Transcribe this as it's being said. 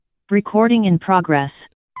Recording in progress.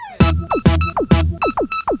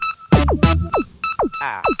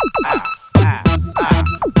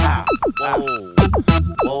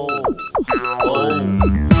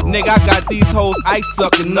 Nigga, I got these hoes ice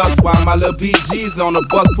sucking nuts while my little BG's on the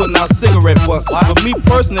bus putting out cigarette butts. But me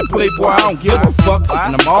personally, Playboy, I don't give a fuck.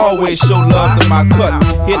 And I'm always show love to my cut.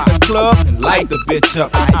 Hit the club and light the bitch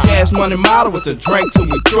up. Cash money model with a drink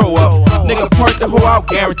till we throw up. Nigga, point the hoe out,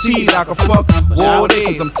 guaranteed I can fuck. War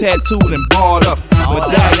days, I'm tattooed and barred up.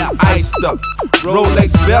 Medallion iced up.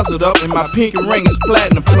 Rolex bezeled up and my pinky ring is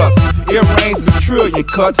platinum plus. Earrings be trillion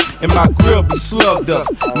cut and my grill be slugged up.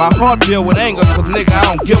 My heart filled with anger cause nigga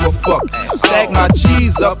I don't give a fuck. Stack my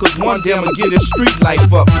cheese up cause one day I'ma get this street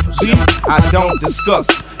life up. Beef I don't discuss.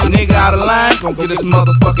 Nigga out of line gon' get this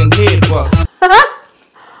motherfucking head bust.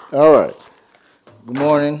 Alright. Good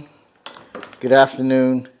morning. Good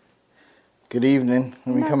afternoon. Good evening.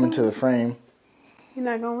 Let me come into the frame. You're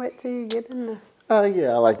not gonna wait till you get in there. Yeah,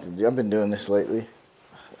 I like to do. I've been doing this lately.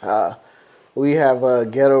 We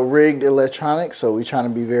have ghetto rigged electronics, so we're trying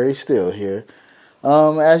to be very still here.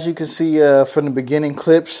 As you can see from the beginning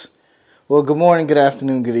clips, well, good morning, good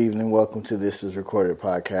afternoon, good evening. Welcome to This Is Recorded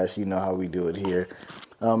Podcast. You know how we do it here.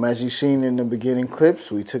 As you've seen in the beginning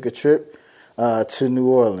clips, we took a trip to New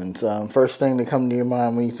Orleans. First thing that comes to your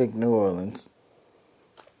mind when you think New Orleans?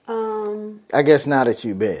 I guess now that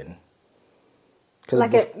you've been.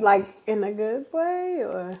 Like in a good way,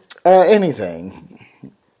 or anything.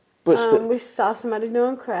 But we saw somebody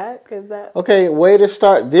doing crack. Is that okay? Way to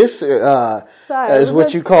start. This is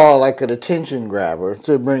what you call like an attention grabber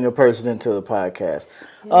to bring a person into the podcast.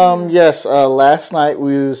 Yeah. Yes. Last night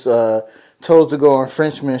we was told to go on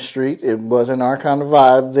Frenchman Street. It wasn't our kind of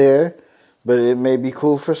vibe there, but it may be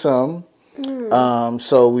cool for some.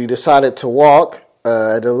 So we decided to walk.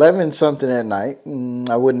 At 11 something at night.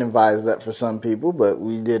 I wouldn't advise that for some people, but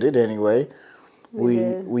we did it anyway.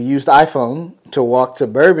 We used iPhone to walk to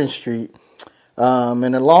Bourbon Street.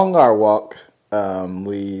 And along our walk,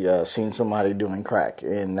 we seen somebody doing crack,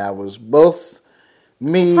 and that was both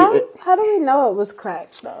me. How do we know it was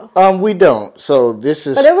crack though? We don't. So this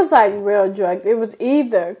is. But it was like real drug. It was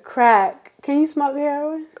either crack. Can you smoke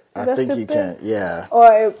heroin? I think you can, yeah.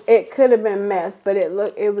 Or it could have been meth, but it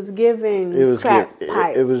was giving crack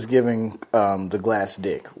pipe. It was giving the glass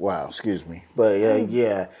dick. Wow, excuse me. But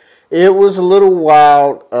yeah, it was a little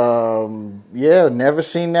wild. Never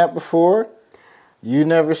seen that before. You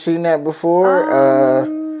never seen that before.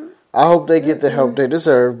 I hope they get the help they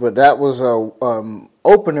deserve. But that was a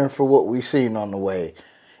opener for what we seen on the way,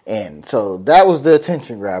 and so that was the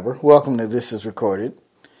attention grabber. Welcome to This Is Recorded.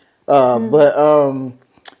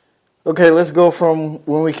 Okay, let's go from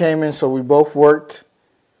when we came in. So we both worked.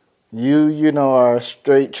 You are a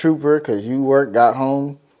straight trooper because you got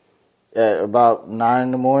home at about 9 in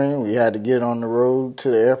the morning. We had to get on the road to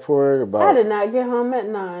the airport. I did not get home at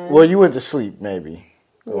 9. Well, you went to sleep maybe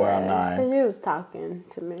around 9. Because you was talking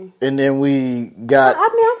to me. And then we got...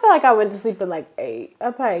 I feel like I went to sleep at like 8. I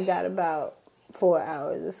probably got about 4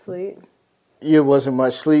 hours of sleep. It wasn't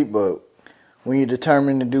much sleep, but... When you're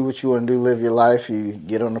determined to do what you want to do, live your life, you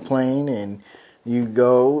get on the plane and you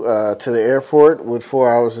go to the airport with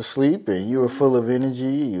 4 hours of sleep, and you were full of energy.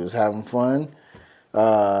 You was having fun,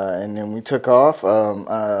 and then we took off.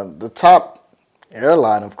 The top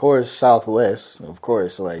airline, of course, Southwest. Of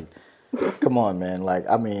course, like, come on, man. Like,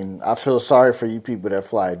 I mean, I feel sorry for you people that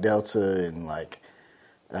fly Delta and like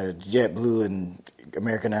JetBlue and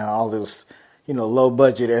American Airlines, all those.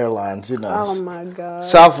 Low-budget airlines, Oh, my God.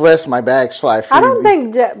 Southwest, my bags fly free. I don't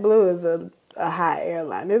think JetBlue is a high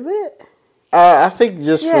airline, is it? I think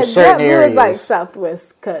just for certain JetBlue areas. Is like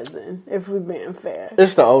Southwest's cousin, if we're being fair.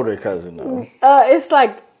 It's the older cousin, though. It's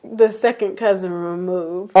like the second cousin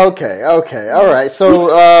removed. Okay. All right.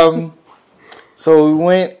 So, so we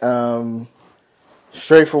went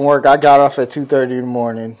straight from work. I got off at 2:30 in the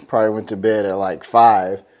morning. Probably went to bed at like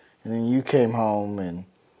 5. And then you came home and...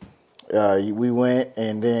 we went,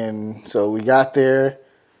 and then, so we got there.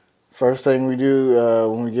 First thing we do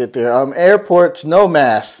when we get there, airports, no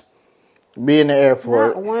masks. Be in the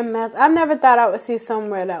airport. Not one mask. I never thought I would see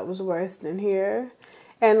somewhere that was worse than here.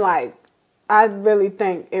 And, like, I really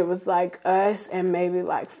think it was, like, us and maybe,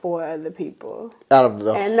 like, 4 other people. Out of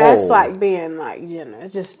the whole. And that's, like, being, like,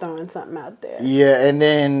 generous, just throwing something out there. Yeah, and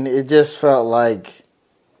then it just felt like...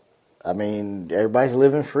 I mean, everybody's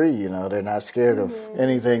living free, they're not scared of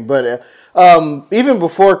anything. But even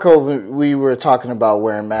before COVID, we were talking about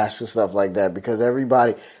wearing masks and stuff like that because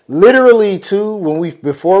everybody, literally too,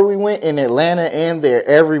 before we went in Atlanta and there,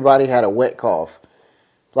 everybody had a wet cough,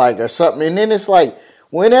 like or something. And then it's like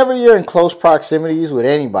whenever you're in close proximities with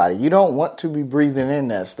anybody, you don't want to be breathing in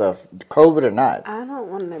that stuff, COVID or not. I don't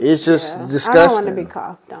want to. It's just disgusting. I don't want to be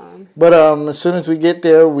coughed on. But as soon as we get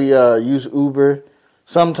there, we use Uber.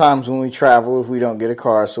 Sometimes when we travel, if we don't get a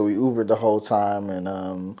car, so we Ubered the whole time.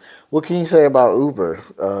 And what can you say about Uber?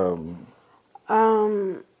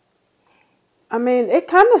 I mean, it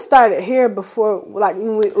kind of started here before, like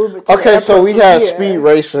when we Ubered to Okay, so we had here. Speed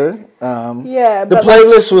Racer. Yeah, the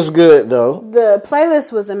playlist was good though. The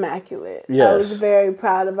playlist was immaculate. Yes. I was very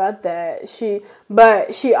proud about that. She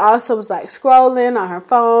also was like scrolling on her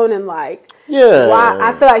phone and like,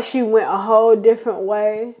 I feel like she went a whole different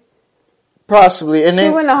way. Possibly, and she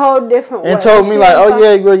went a whole different way. And told me like, oh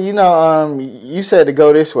yeah, well you said to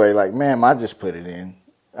go this way. Like, ma'am, I just put it in.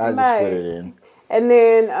 I just put it in. And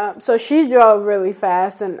then, so she drove really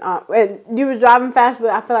fast, and you were driving fast, but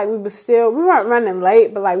I feel like we weren't running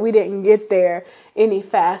late, but like we didn't get there any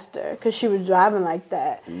faster because she was driving like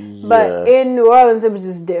that. Yeah. But in New Orleans, it was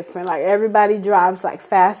just different. Like everybody drives like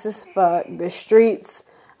fast as fuck. The streets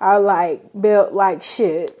are like built like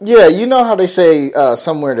shit. Yeah, you know how they say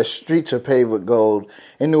somewhere the streets are paved with gold.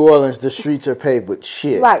 In New Orleans, the streets are paved with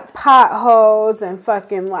shit. Like potholes and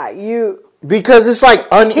fucking like you. Because it's like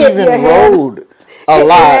uneven road. A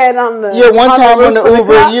lot. One time on the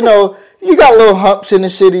Uber, you got little humps in the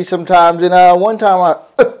city sometimes. And one time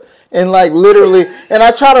and like literally, and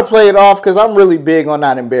I try to play it off because I'm really big on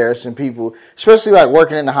not embarrassing people. Especially like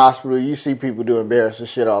working in the hospital, you see people do embarrassing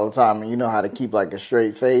shit all the time and you know how to keep like a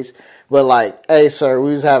straight face. But like, hey sir,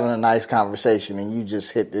 we was having a nice conversation and you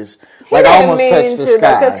just hit this. Like I almost touched the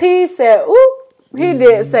sky. Because he said, oop. He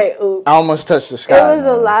did say oops. I almost touched the sky. It was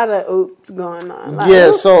a lot of oops going on.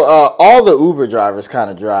 Like, so all the Uber drivers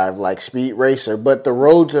kind of drive like Speed Racer, but the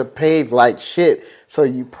roads are paved like shit, so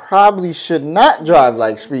you probably should not drive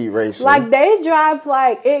like Speed Racer. Like they drive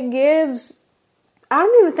like it gives... I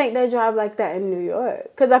don't even think they drive like that in New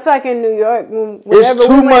York. Because I feel like in New York... It's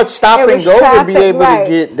too much stop and go traffic, to be able to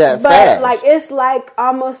get that fast. But it's like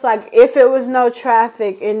almost like if it was no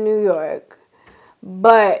traffic in New York...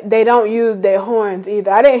 But they don't use their horns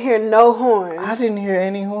either. I didn't hear no horns. I didn't hear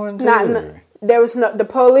any horns either. There was no... The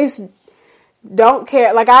police don't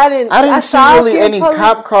care. Like, I didn't see really any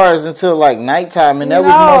cop cars until, like, nighttime. And that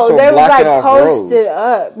was more so blocking off roads. They was, like, posted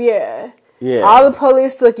up. Yeah. Yeah. All the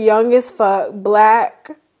police look young as fuck.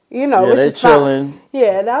 Black. Which is chilling. Fine.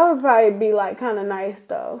 Yeah, that would probably be, like, kind of nice,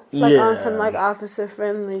 though. Like, on some, like,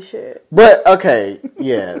 officer-friendly shit. But, okay,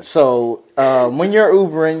 yeah. So, when you're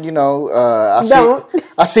Ubering,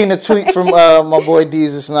 I seen a tweet from my boy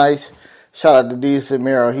Deezus Nice. Shout out to Deezus and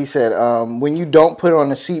Mero. He said, when you don't put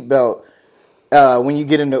on a seatbelt, when you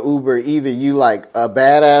get into Uber, either you, like, a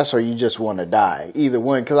badass or you just want to die. Either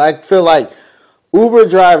one. Because I feel like Uber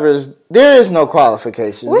drivers, there is no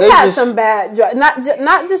qualifications. We had some bad,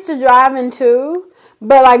 not just to driving too,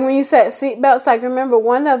 but like when you said seatbelts, like remember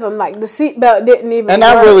one of them, like the seatbelt didn't even and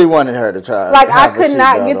work. I really wanted her to try. Like I could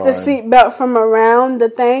not get the seatbelt from around the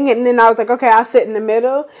thing, and then I was like, okay, I'll sit in the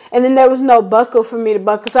middle, and then there was no buckle for me to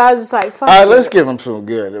buckle, so I was just like, fuck. All right, let's give them some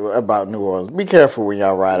good about New Orleans. Be careful when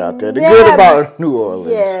y'all ride out there. The good about New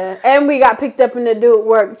Orleans. Yeah, and we got picked up in the dude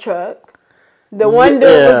work truck. The one dude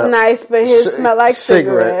was nice, but his smelled like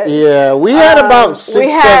cigarette. Yeah, we had about 6-7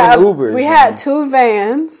 Ubers. We had 2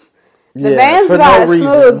 vans. The vans ride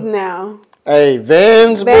smooth now. Hey,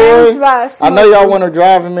 vans ride smooth. I know y'all want to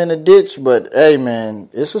drive them in a ditch, but hey, man,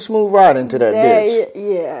 it's a smooth ride into that ditch.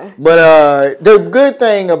 Yeah. But the good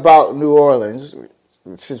thing about New Orleans,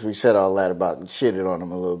 since we said all that about shitting on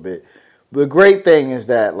them a little bit, the great thing is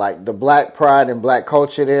that like the black pride and black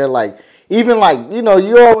culture there, like. Even like,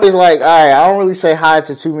 you're always like, all right, I don't really say hi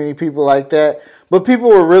to too many people like that. But people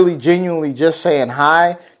were really genuinely just saying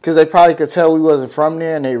hi because they probably could tell we wasn't from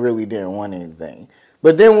there and they really didn't want anything.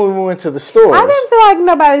 But then when we went to the stores. I didn't feel like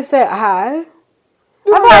nobody said hi. I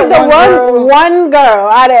feel like the one girl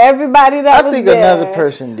out of everybody that was there. I think another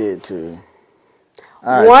person did too.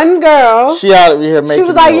 Right. One girl. She out here making. She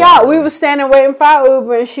was like, yeah, we was standing waiting for our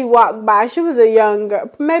Uber and she walked by. She was a young girl,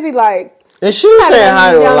 maybe like. And she was saying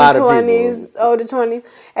hi to a lot of people. Older 20s.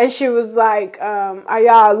 And she was like, are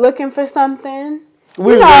y'all looking for something?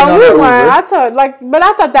 We weren't. I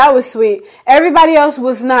thought that was sweet. Everybody else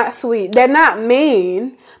was not sweet. They're not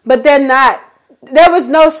mean, but they're not. There was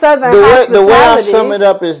no southern hospitality. The way I sum it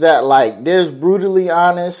up is that, like, there's brutally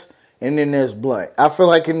honest and then there's blunt. I feel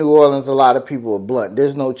like in New Orleans, a lot of people are blunt.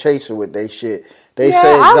 There's no chaser with their shit. They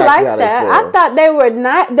say exactly how they feel. I thought they were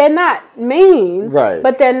not. They're not mean, right?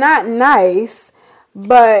 But they're not nice.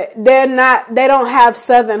 But they're not. They don't have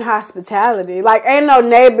southern hospitality. Like ain't no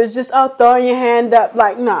neighbors just throwing your hand up.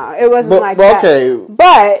 Like no, it wasn't that. Okay.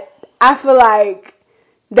 But I feel like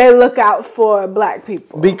they look out for black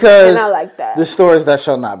people. Because and I like that. The stories that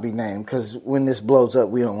shall not be named, because when this blows up,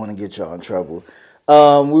 we don't want to get y'all in trouble.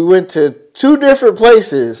 We went to 2 different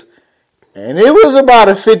places, and it was about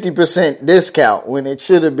a 50% discount when it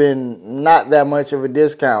should have been not that much of a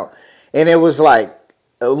discount. And it was like,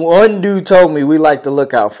 one dude told me we like to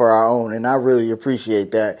look out for our own, and I really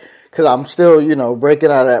appreciate that. Because I'm still,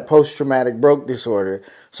 breaking out of that post-traumatic broke disorder.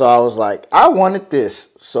 So I was like, I wanted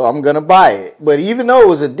this, so I'm going to buy it. But even though it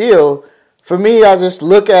was a deal, for me, I just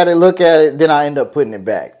look at it, then I end up putting it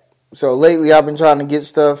back. So lately I've been trying to get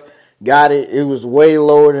stuff, got it. It was way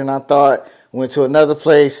lower than I thought. Went to another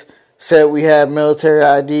place, said we had military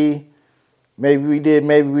ID. Maybe we did,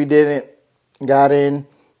 maybe we didn't. Got in.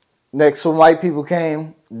 Next, some white people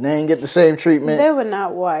came. They didn't get the same treatment. They were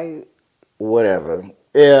not white. Whatever.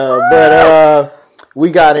 Yeah, but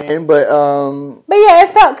we got in, but yeah,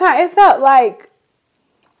 it felt like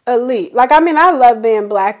elite. Like, I mean, I love being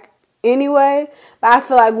black anyway, but I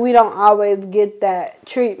feel like we don't always get that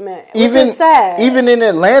treatment, which is sad. Even in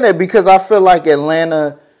Atlanta, because I feel like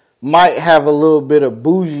Atlanta might have a little bit of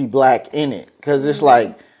bougie black in it, because it's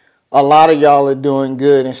like a lot of y'all are doing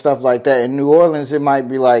good and stuff like that. In New Orleans, it might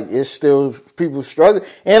be like it's still people struggling.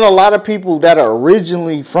 And a lot of people that are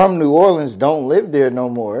originally from New Orleans don't live there no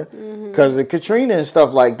more because of Katrina and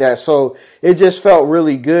stuff like that. So it just felt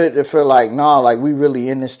really good to feel like, like we really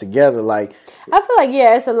in this together. Like, I feel like,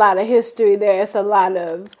 it's a lot of history there. It's a lot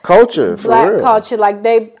of culture, black culture. Like,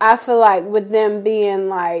 I feel like with them being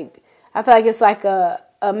like, I feel like it's like a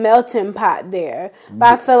melting pot there. But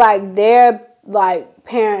I feel like they're like,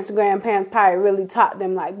 parents, grandparents probably really taught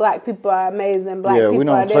them like black people are amazing, black people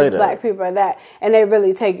are this, black people are that, and they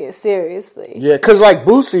really take it seriously. Yeah, because like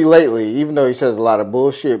Boosie lately, even though he says a lot of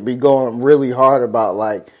bullshit, be going really hard about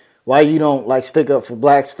like why you don't like stick up for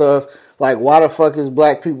black stuff. Like, why the fuck is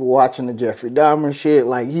black people watching the Jeffrey Dahmer shit?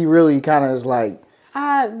 Like, he really kind of is like,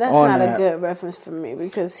 that's not a good reference for me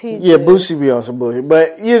because he Boosie be on some bullshit,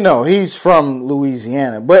 but he's from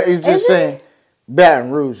Louisiana, but he's just saying.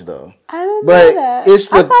 Baton Rouge, though. I didn't know that.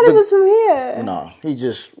 I thought it was from here. No, he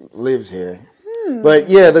just lives here. But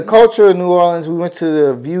yeah, the culture of New Orleans. We went to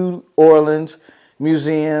the View Orleans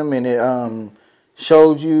Museum, and it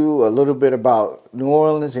showed you a little bit about New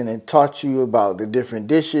Orleans, and it taught you about the different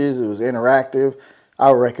dishes. It was interactive.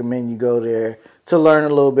 I would recommend you go there to learn a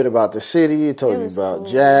little bit about the city. It told you about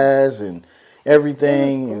jazz and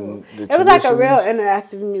everything, and it was like a real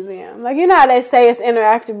interactive museum. Like, how they say it's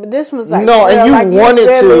interactive, but this was like no, real, and you like, wanted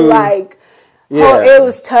really to like. Yeah. It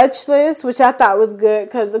was touchless, which I thought was good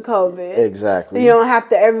because of COVID. Exactly. You don't have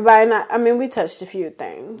to we touched a few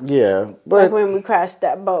things. Yeah, but like when we crashed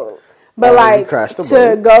that boat. But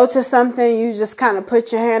to go to something, you just kind of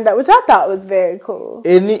put your hand up, which I thought was very cool.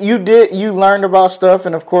 And you learned about stuff,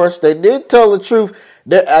 and of course they did tell the truth.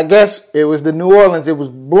 I guess it was the New Orleans. It was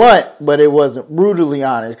blunt, but it wasn't brutally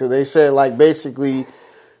honest because they said like basically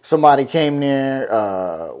somebody came there.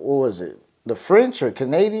 What was it? The French or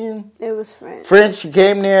Canadian? It was French. French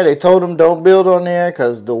came there. They told him don't build on there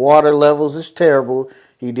because the water levels is terrible.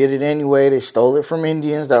 He did it anyway. They stole it from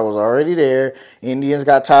Indians that was already there. Indians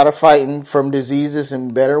got tired of fighting from diseases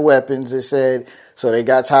and better weapons, they said. So they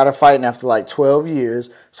got tired of fighting after like 12 years.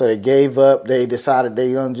 So they gave up. They decided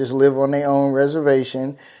they going to just live on their own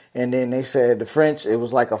reservation. And then they said the French, it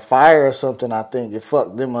was like a fire or something, I think. It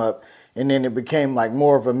fucked them up. And then it became like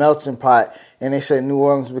more of a melting pot. And they said New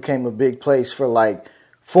Orleans became a big place for like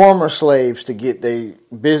former slaves to get their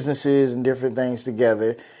businesses and different things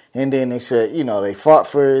together. And then they said, they fought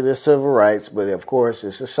for their civil rights. But of course,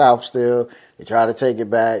 it's the South still. They try to take it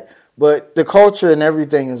back. But the culture and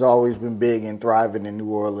everything has always been big and thriving in New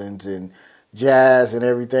Orleans and jazz and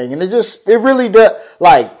everything. And it really does,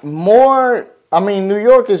 like more, New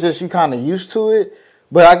York is just, you kind of used to it.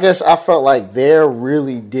 But I guess I felt like there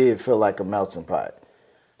really did feel like a melting pot.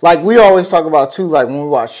 Like we always talk about too, like when we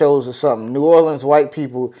watch shows or something, New Orleans white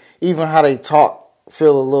people, even how they talk,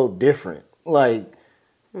 feel a little different. Like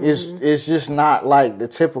it's just not like the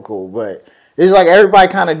typical, but it's like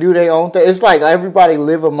everybody kind of do their own thing. It's like everybody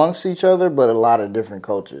live amongst each other, but a lot of different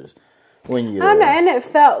cultures. When you, I don't know, and it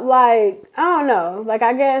felt like I don't know, like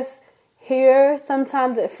I guess here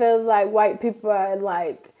sometimes it feels like white people are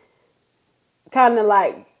like. Kind of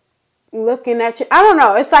like looking at you. I don't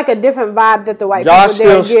know. It's like a different vibe that the white y'all people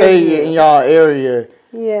still stay in y'all area.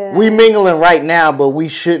 Yeah. We mingling right now, but we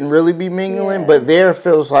shouldn't really be mingling. Yeah. But there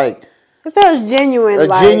feels like it feels genuine.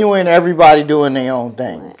 Genuine. Everybody doing their own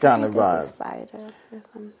thing, kind of vibe. A spider or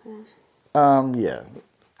something. Yeah.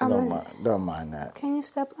 Don't mind that. Can you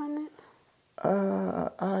step on it?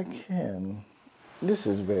 I can. This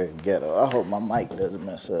is very ghetto. I hope my mic doesn't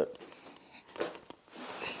mess up.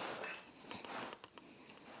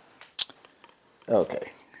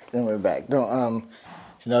 Okay, then we're back. Don't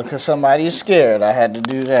because somebody is scared. I had to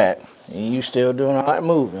do that, and you still doing all that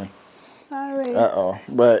moving. All right.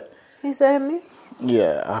 But he said me.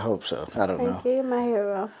 Yeah, I hope so. I don't know. Thank you, my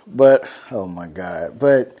hero. But oh my God!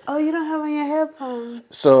 But you don't have on your headphones.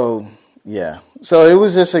 So yeah, so it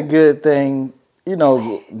was just a good thing.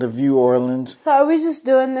 The View Orleans. So are we just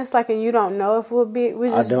doing this and you don't know if we'll be? We're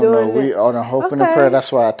just doing it. I don't know. We on a hope and a prayer.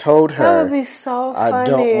 That's why I told her. That would be so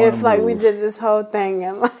funny if we did this whole thing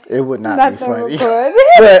and it would not be funny.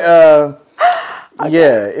 But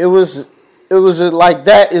yeah, it was like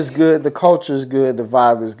that is good. The culture is good. The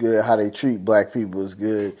vibe is good. How they treat black people is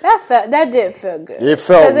good. That did feel good. It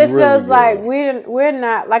felt because it really feels good. Like we're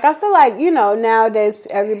not I feel like nowadays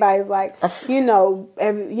everybody's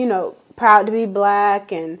proud to be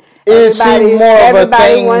black and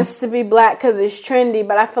everybody wants to be black because it's trendy.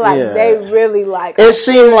 But I feel like they really it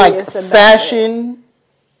seemed like fashion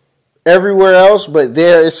everywhere else, but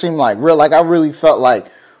there it seemed like real. Like I really felt like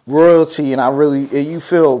royalty, and you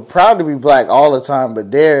feel proud to be black all the time.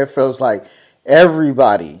 But there it feels like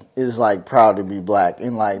everybody is proud to be black,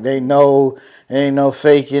 and they know it ain't no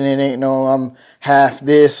faking. It ain't no I'm half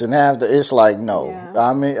this and half that. It's no. Yeah.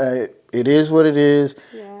 I mean, it is what it is.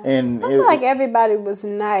 Yeah. And I feel like everybody was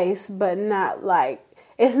nice, but not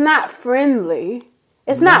it's not friendly.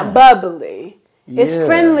 It's not bubbly. Yeah. It's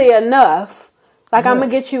friendly enough. I'm going to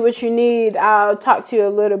get you what you need. I'll talk to you a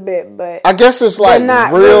little bit, but I guess it's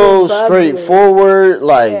not real really straightforward.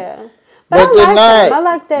 Yeah. But I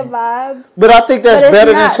like that vibe. But I think that's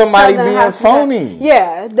better than somebody being phony.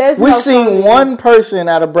 Yeah. We seen one person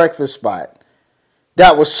at a breakfast spot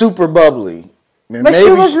that was super bubbly. But she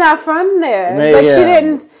was not from there.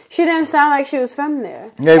 She didn't sound like she was from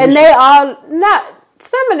there. Some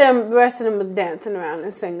of them, the rest of them was dancing around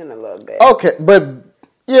and singing a little bit. Okay, but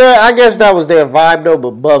yeah, I guess that was their vibe though,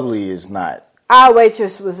 but bubbly is not. Our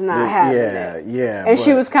waitress was not having it. Yeah. And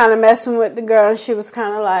she was kind of messing with the girl, and she was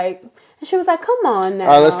kind of come on now.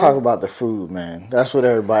 All right, let's talk about the food, man. That's what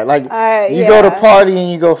everybody you go to party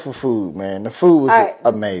and you go for food, man. The food was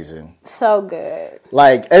amazing. So good.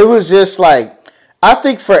 It was just I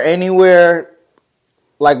think for anywhere,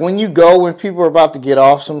 when people are about to get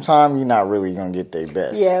off sometime, you're not really going to get their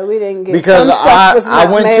best. Yeah, we didn't get because I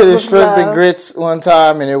went to the shrimp and grits one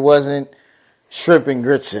time and it wasn't shrimp and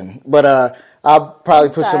gritsin'. But I'll probably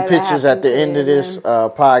put some pictures at the end of this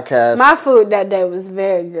podcast. My food that day was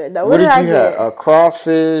very good, though. What did you have? A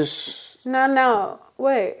crawfish? No.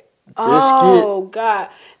 Wait. Biscuit. Oh, God.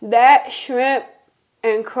 That shrimp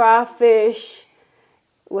and crawfish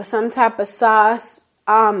with some type of sauce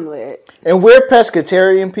omelet. And we're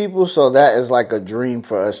pescatarian people, so that is a dream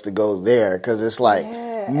for us to go there because it's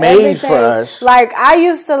made for us. I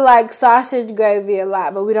used to like sausage gravy a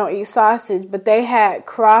lot, but we don't eat sausage. But they had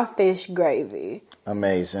crawfish gravy.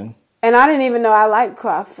 Amazing. And I didn't even know I liked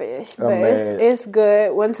crawfish, but it's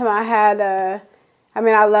good. One time I had I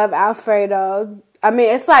love Alfredo.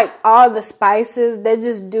 It's all the spices. They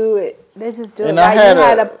just do it. And I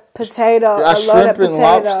had a potato, a shrimp and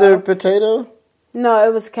lobster potato. No,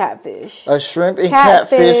 it was catfish. A shrimp and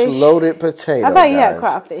catfish loaded potato. I thought you had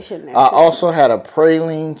crawfish in there. I also had a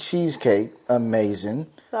praline cheesecake. Amazing.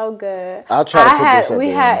 So good. I'll try to put this at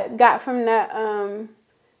the end. Got from that.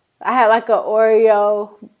 I had an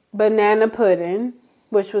Oreo banana pudding,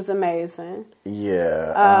 which was amazing.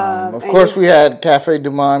 Yeah. Of course, we had Cafe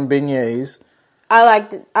Du Monde beignets. I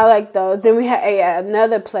liked those. Then we had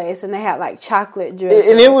another place, and they had chocolate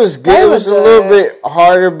drizzle. And it was good. It was a little bit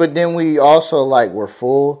harder, but then we also were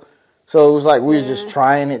full. So it was we were just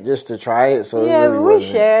trying it just to try it. So yeah, it really we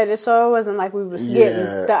shared it, so it wasn't we was getting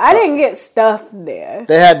stuff. I didn't get stuff there.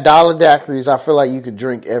 They had dollar daiquiris. I feel like you could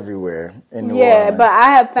drink everywhere in New Orleans. But I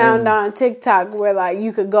have found on TikTok where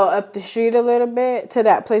you could go up the street a little bit to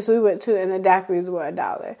that place we went to, and the daiquiris were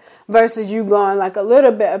 $1 versus you going a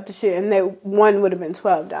little bit up the street, and one would have been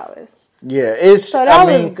 $12. Yeah,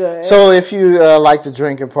 was good. So if you like to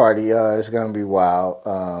drink and party, it's gonna be wild.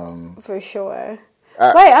 For sure.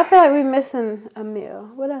 Wait, I feel like we're missing a meal.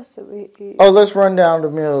 What else did we eat? Oh, let's run down the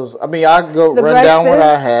meals. I go run down what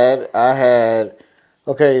I had.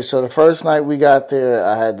 Okay, so the first night we got there,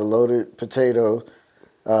 I had the loaded potato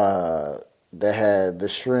that had the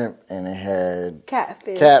shrimp and it had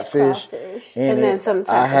catfish. And then some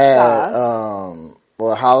type of sauce.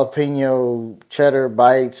 Jalapeno cheddar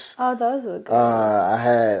bites. Oh, those were good. I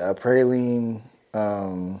had a praline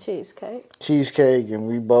cheesecake, and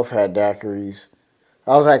we both had daiquiris.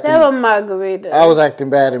 I was acting. They were margaritas. I was acting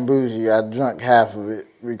bad and bougie. I drank half of it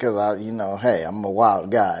because hey, I'm a wild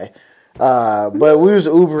guy. But we was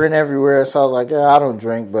Ubering everywhere, so I was like, I don't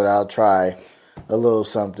drink, but I'll try a little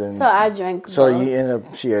something. So I drank. So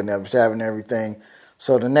she ended up having everything.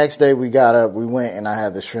 So the next day we got up, we went, and I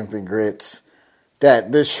had the shrimp and grits.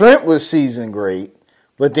 That the shrimp was seasoned great,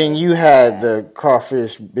 but then you had the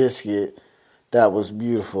crawfish biscuit that was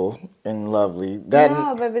beautiful and lovely.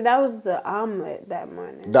 No, baby, that was the omelet that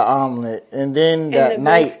morning. The omelet, and then that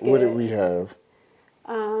night, biscuit. What did we have?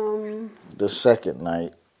 The second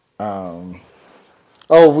night.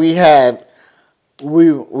 We had.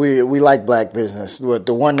 We like black business, but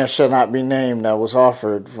the one that shall not be named that was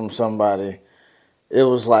offered from somebody. It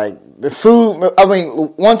was like the food. I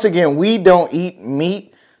mean, once again, we don't eat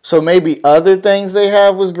meat, so maybe other things they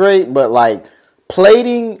have was great, but like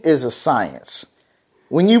plating is a science.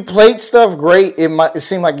 When you plate stuff great, it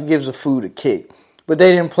seemed like it gives the food a kick. But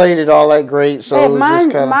they didn't plate it all that great, so it was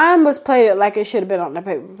just kind of... Mine was plated like it should have been on the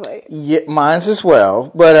paper plate. Yeah, mine's as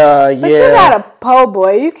well, but But you got a po'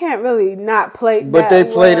 boy, you can't really not plate but that they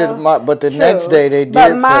plated but the next day they did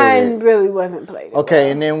But mine really wasn't plated. Okay,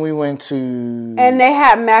 well. And then we went to... And they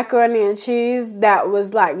had macaroni and cheese that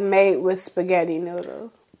was like made with spaghetti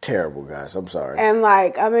noodles. Terrible, guys, I'm sorry. And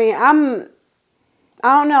like, I mean,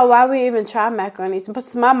 I don't know why we even try macaroni and cheese.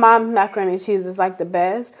 But my mom's macaroni and cheese is like the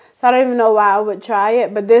best. So I don't even know why I would try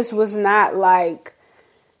it. But this was not like...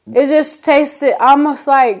 It just tasted almost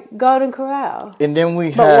like Golden Corral. And then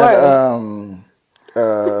we had...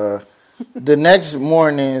 the next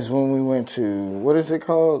morning is when we went to... What is it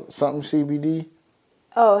called? Something CBD?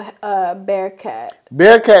 Oh, Bearcat.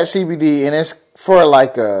 Bearcat CBD. And it's for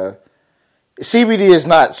like a... CBD is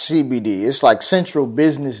not CBD. It's like Central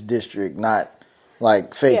Business District, not...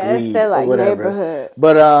 like fake weed it's their, like, or whatever. Neighborhood.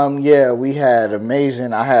 But we had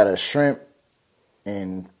amazing. I had a shrimp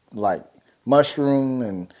and like mushroom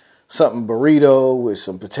and something burrito with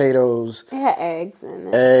some potatoes. It had eggs in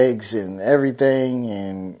it. Eggs and everything.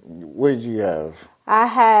 And what did you have? I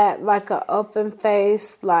had like an open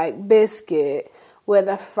faced like biscuit with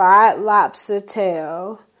a fried lobster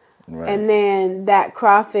tail. Right. And then that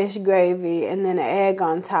crawfish gravy, and then an egg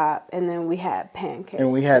on top, and then we had pancakes.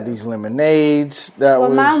 And we had these lemonades.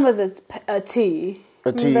 Mine was a tea.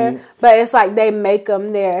 A tea. Remember? But it's like they make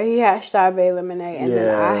them there. He had strawberry lemonade, and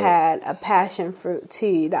then I had a passion fruit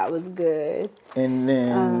tea that was good. And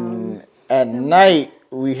then at night,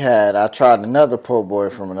 I tried another po' boy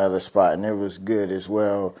from another spot, and it was good as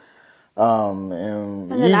well.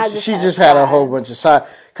 She just had a whole bunch of sides.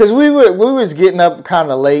 Because we was getting up kind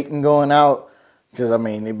of late and going out. Because, I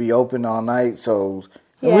mean, it'd be open all night. So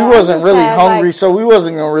we wasn't really hungry. So we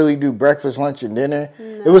wasn't going to really do breakfast, lunch, and dinner.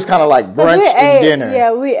 No. It was kind of like brunch and dinner.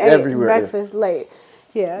 Yeah, we ate breakfast late.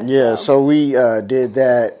 Yeah. Yeah, so we did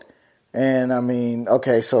that. And, I mean,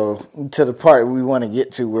 okay, so to the part we want to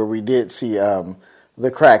get to where we did see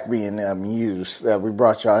the crack being used that we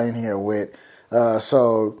brought y'all in here with.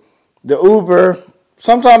 So... The Uber,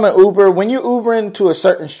 sometime in Uber, when you Uber into a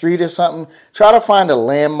certain street or something, try to find a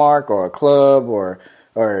landmark or a club or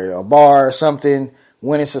a bar or something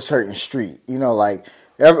when it's a certain street. You know, like,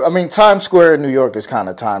 Times Square in New York is kind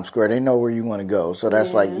of Times Square. They know where you want to go, so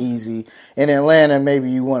that's, like, easy. In Atlanta, maybe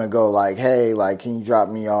you want to go, like, hey, like, can you drop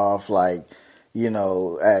me off, like, you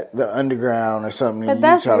know, at the Underground or something. But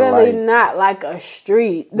that's really not like a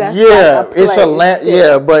street. That's like a place. It's a land.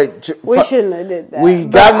 Yeah, but we shouldn't have did that. We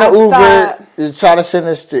got in the Uber. It tried to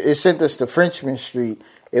send us to Frenchman Street.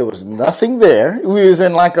 It was nothing there. We was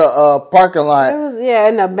in like a parking lot. It was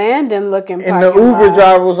an abandoned looking parking lot. And the Uber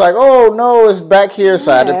driver was like, "Oh no, it's back here."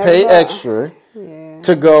 So I had to pay extra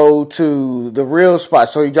to go to the real spot.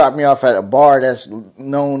 So he dropped me off at a bar that's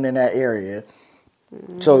known in that area.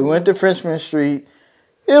 So we went to Frenchman Street.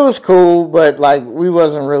 It was cool, but like we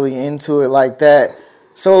wasn't really into it like that.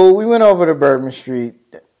 So we went over to Bourbon Street.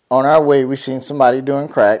 On our way, we seen somebody doing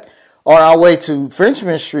crack. On our way to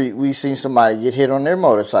Frenchman Street, we seen somebody get hit on their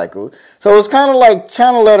motorcycle. So it was kind of like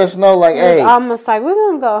trying to let us know, like, hey, almost like we're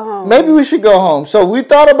gonna go home. Maybe we should go home. So we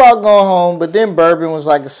thought about going home, but then Bourbon was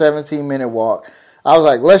like a 17-minute walk. I was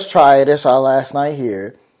like, let's try it. It's our last night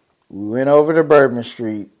here. We went over to Bourbon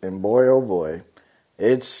Street, and boy, oh boy.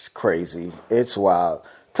 It's crazy. It's wild.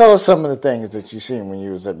 Tell us some of the things that you seen when you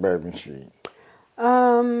was at Bourbon Street.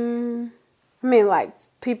 Like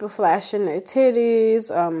people flashing their titties,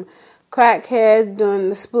 crackheads doing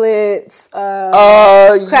the splits,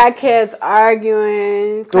 crackheads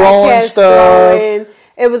arguing, throwing stuff.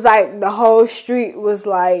 It was like the whole street was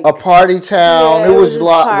like a party town. It was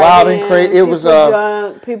wild and crazy. It was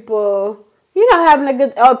drunk people. You know, having a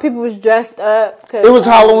good... people was dressed up. It was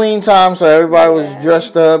Halloween time, so everybody was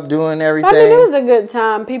dressed up, doing everything. I mean, it was a good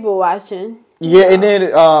time, people watching. Yeah, and then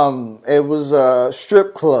it was a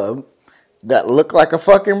strip club, that looked like a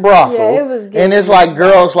fucking brothel. Yeah, it was and it's like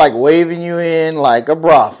girls like waving you in like a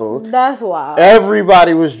brothel. That's wild.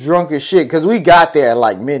 Everybody was drunk as shit because we got there at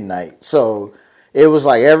like midnight. So it was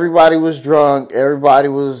like everybody was drunk. Everybody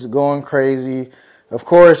was going crazy. Of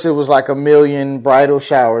course, it was like a million bridal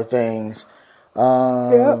shower things.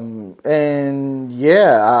 And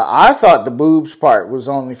yeah, I thought the boobs part was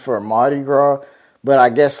only for Mardi Gras. But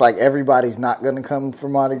I guess like everybody's not gonna come for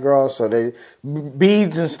Mardi Gras, so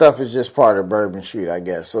beads and stuff is just part of Bourbon Street, I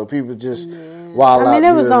guess. So people just wild out. I mean,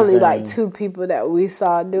 it was only like 2 people that we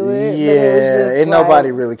saw do it. Yeah, but it was just and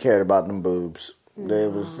nobody really cared about them boobs. They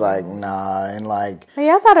was like, nah, and like.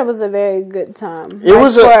 Yeah, I thought it was a very good time. It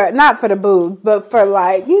was not for the boobs, but for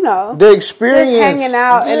like the experience, just hanging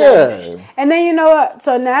out. Yeah. And then you know what?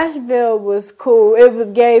 So Nashville was cool.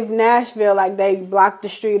 Gave Nashville like they blocked the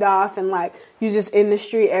street off and like. You just in the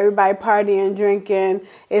street, everybody partying, drinking.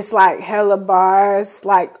 It's like hella bars,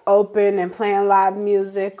 like open and playing live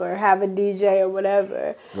music or have a DJ or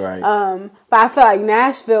whatever. Right. But I feel like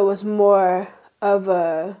Nashville was more of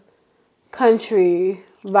a country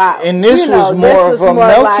vibe. And this was more of a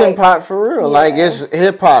melting pot for real. Yeah. Like it's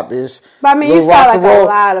hip hop. But I mean, you saw like a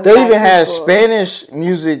lot of. They even had Spanish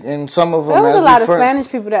music in some of them. There was a lot of Spanish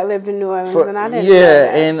people that lived in New Orleans, and I didn't.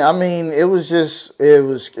 Yeah, and I mean, it was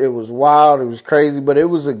wild. It was crazy, but it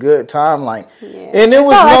was a good time. Like, and it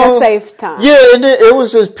was like a safe time. Yeah, and it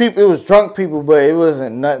was just people. It was drunk people, but it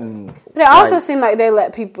wasn't nothing. But it also seemed like they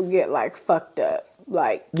let people get like fucked up.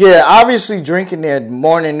 Like, yeah, obviously drinking there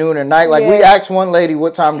morning, noon, or night. Like we asked one lady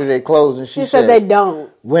what time do they close, and she said they don't.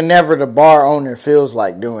 Whenever the bar owner feels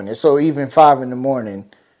like doing it. So even 5 a.m.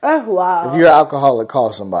 Oh wow! If you're an alcoholic,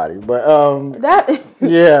 call somebody. But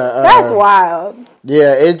that's wild.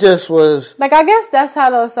 Yeah, it just was like I guess that's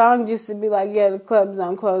how those songs used to be. Like, yeah, the clubs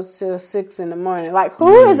don't close till 6 a.m. Like,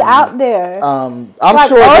 who is out there? I'm like,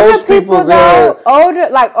 sure those people there,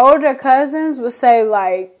 older cousins would say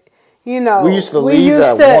like. You know, we used to leave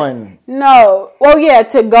at 1. No. Well, yeah,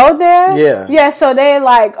 to go there. Yeah. Yeah, so they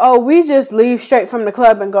like, we just leave straight from the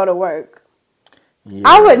club and go to work. Yeah.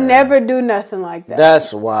 I would never do nothing like that.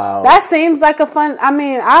 That's wild. That seems like a fun. I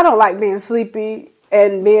mean, I don't like being sleepy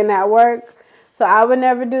and being at work, so I would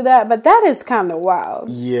never do that. But that is kind of wild.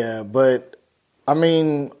 Yeah, but. I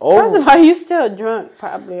mean, first of all, you still drunk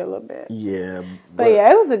probably a little bit. Yeah. But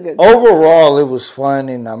yeah, it was a good time. Overall, it was fun.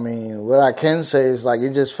 And I mean, what I can say is like,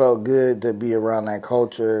 it just felt good to be around that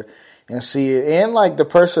culture and see it. And like the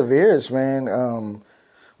perseverance, man.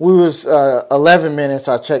 We was 11 minutes,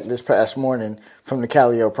 I checked this past morning, from the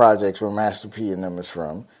Calio Projects where Master P and them is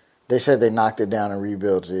from. They said they knocked it down and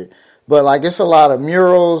rebuilt it. But like, it's a lot of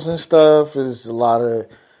murals and stuff. It's a lot of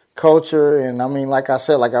culture. And I mean, like I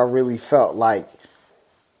said, like I really felt like,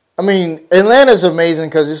 I mean, Atlanta's amazing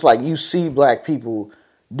because it's like you see black people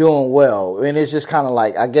doing well. And it's just kind of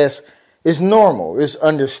like, I guess it's normal. It's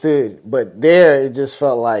understood. But there, it just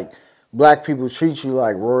felt like black people treat you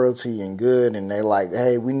like royalty and good. And they're like,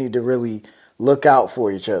 hey, we need to really look out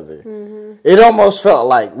for each other. Mm-hmm. It almost felt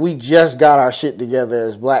like we just got our shit together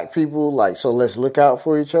as black people. Like, so let's look out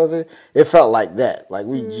for each other. It felt like that. Like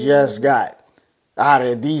we just got out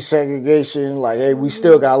of desegregation, like, hey, we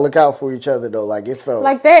still gotta look out for each other though. Like it felt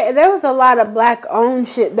like there was a lot of black owned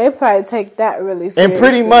shit. They probably take that really seriously. And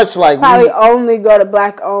pretty much like probably only go to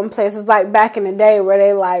black owned places. Like back in the day where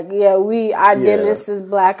they like, our dentist is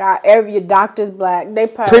black, your doctor's black. They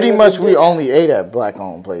probably pretty much we only ate at black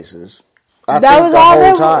owned places. I that think was the all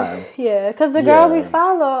whole time. Yeah, because the girl we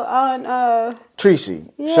follow on Tracy.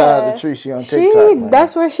 Yeah. Shout out to Tracy on TikTok. Man.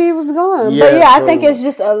 That's where she was going. Yeah, but yeah, I think it's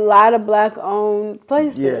just a lot of black owned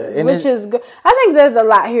places, which is good. I think there's a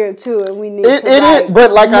lot here too, and we need it is.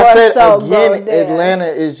 But like I said again, Atlanta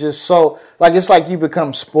is just so like it's like you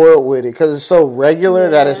become spoiled with it because it's so regular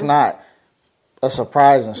that it's not a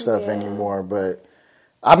surprise and stuff anymore. But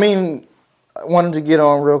I mean, I wanted to get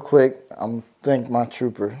on real quick. I'm thank my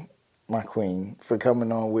trooper, my queen, for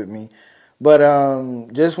coming on with me. But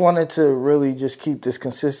just wanted to really just keep this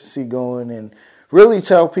consistency going and really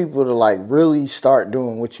tell people to like really start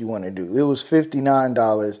doing what you want to do. It was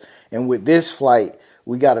 $59, and with this flight,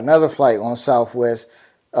 we got another flight on Southwest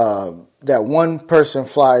that one person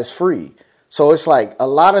flies free. So it's like a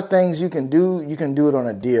lot of things you can do it on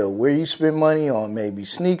a deal where you spend money on maybe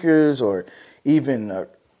sneakers or even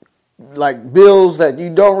like bills that you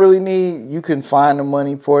don't really need. You can find the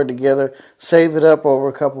money, pour it together, save it up over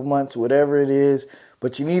a couple months, whatever it is.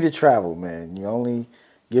 But you need to travel, man. You only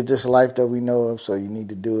get this life that we know of, so you need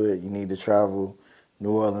to do it. You need to travel. New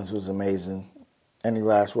Orleans was amazing. Any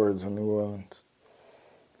last words on New Orleans?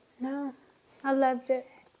 No, I loved it.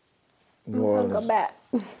 New Orleans. Go back.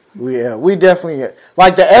 We definitely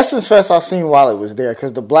like the Essence Fest I seen while it was there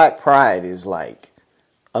because the Black Pride is like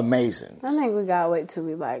amazing. I think we gotta wait till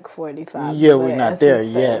we like 45. Yeah, we're not there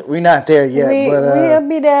yet. We're not there yet, but we'll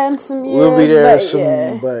be there in some years. We'll be there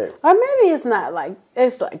soon, but or maybe it's not like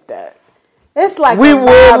it's like that. It's like we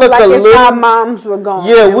would look like a if little. Our moms were going.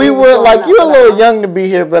 Yeah, we would like you're a little young. young to be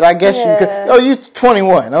here, but I guess you could. Oh, you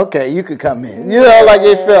 21. Okay, you could come in. You know, like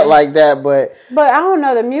it felt like that, but I don't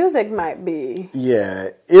know. The music might be. Yeah,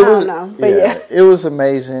 I don't know, but yeah, it was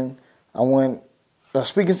amazing. I went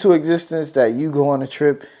speaking to existence that you go on a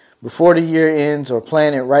trip before the year ends or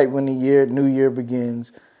plan it right when the new year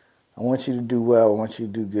begins. I want you to do well. I want you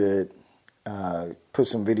to do good. Put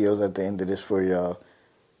some videos at the end of this for y'all.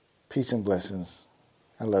 Peace and blessings.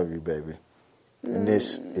 I love you, baby. And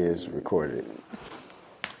this is recorded.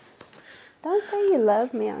 Don't say you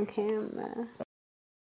love me on camera.